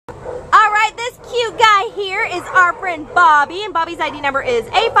is our friend Bobby, and Bobby's ID number is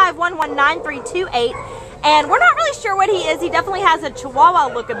A5119328. And we're not really sure what he is. He definitely has a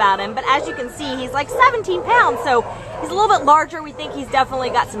Chihuahua look about him, but as you can see, he's like 17 pounds, so he's a little bit larger. We think he's definitely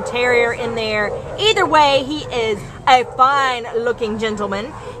got some Terrier in there. Either way, he is a fine-looking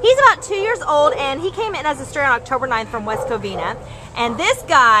gentleman. He's about 2 years old, and he came in as a stray on October 9th from West Covina. And this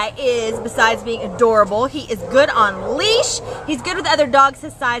guy is, besides being adorable, he is good on leash. He's good with other dogs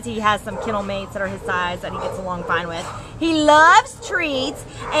his size. He has some kennel mates that are his size that he gets along fine with. He loves treats,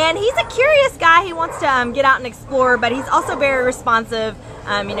 and he's a curious guy. He wants to get out and explore, but he's also very responsive.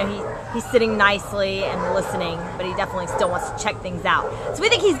 You know, he's sitting nicely and listening, but he definitely still wants to check things out. So we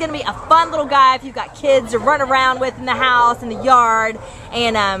think he's going to be a fun little guy if you've got kids to run around with in the house, in the yard,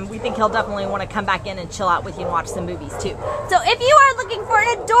 and we think he'll definitely want to come back in and chill out with you and watch some movies too. So if you are looking for an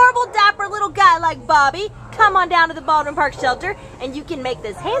adorable, dapper little guy like Bobby, come on down to the Baldwin Park shelter, and you can make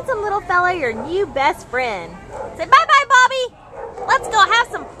this handsome little fella your new best friend. Say bye-bye, Bobby. Let's go have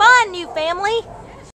some fun, new family.